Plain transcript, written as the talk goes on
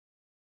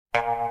If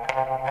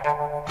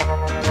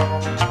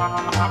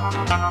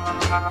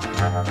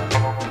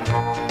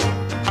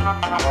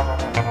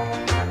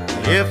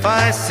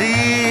I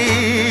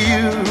see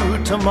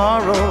you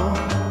tomorrow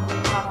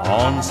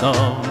on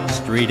some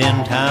street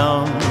in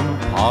town,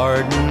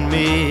 pardon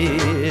me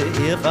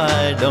if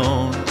I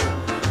don't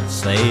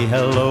say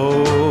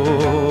hello.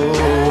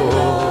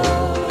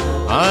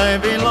 I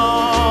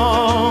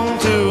belong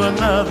to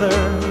another.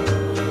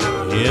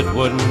 It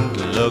wouldn't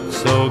look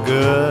so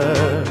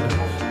good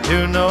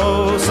to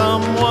know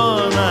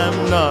someone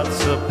I'm not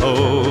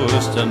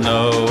supposed to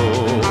know.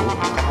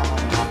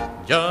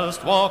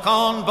 Just walk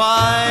on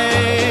by,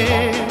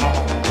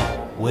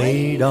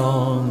 wait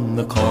on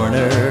the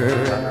corner.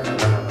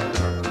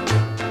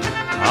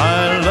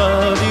 I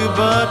love you,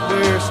 but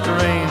we're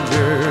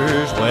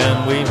strangers when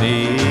we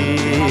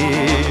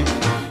meet.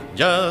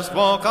 Just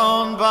walk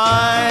on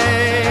by,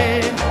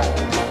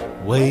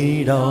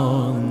 wait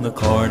on the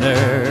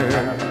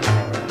corner.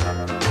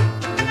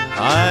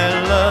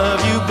 I love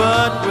you,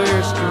 but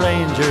we're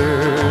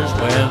strangers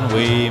when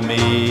we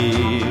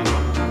meet.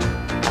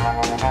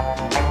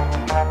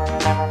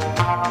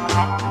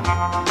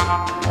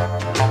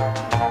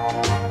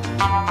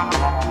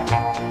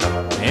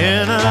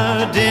 In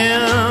a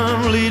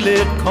dimly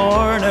lit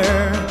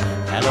corner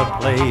at a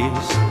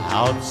place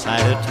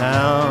outside of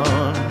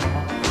town,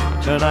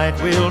 tonight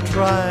we'll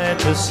try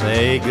to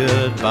say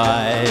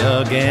goodbye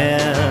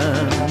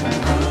again.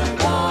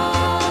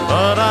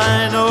 But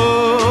I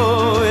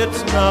know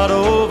it's not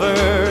over.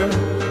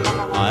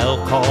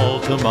 I'll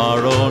call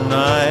tomorrow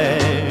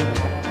night.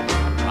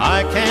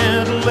 I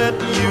can't let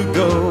you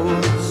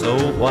go, so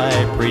why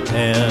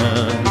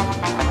pretend?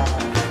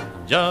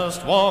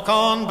 Just walk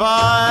on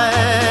by,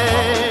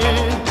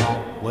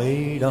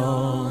 wait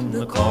on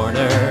the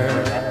corner.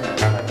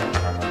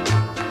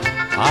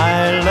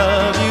 I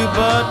love you,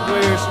 but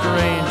we're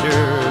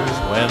strangers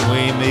when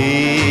we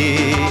meet.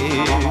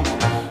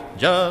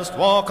 Just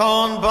walk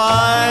on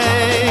by,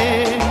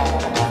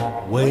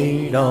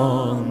 wait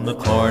on the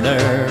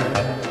corner.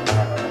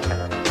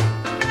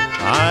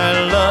 I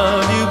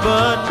love you,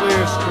 but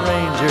we're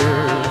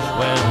strangers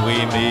when we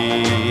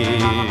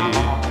meet.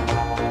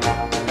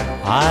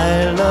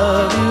 I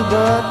love you,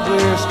 but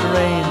we're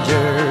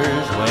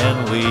strangers when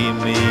we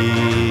meet.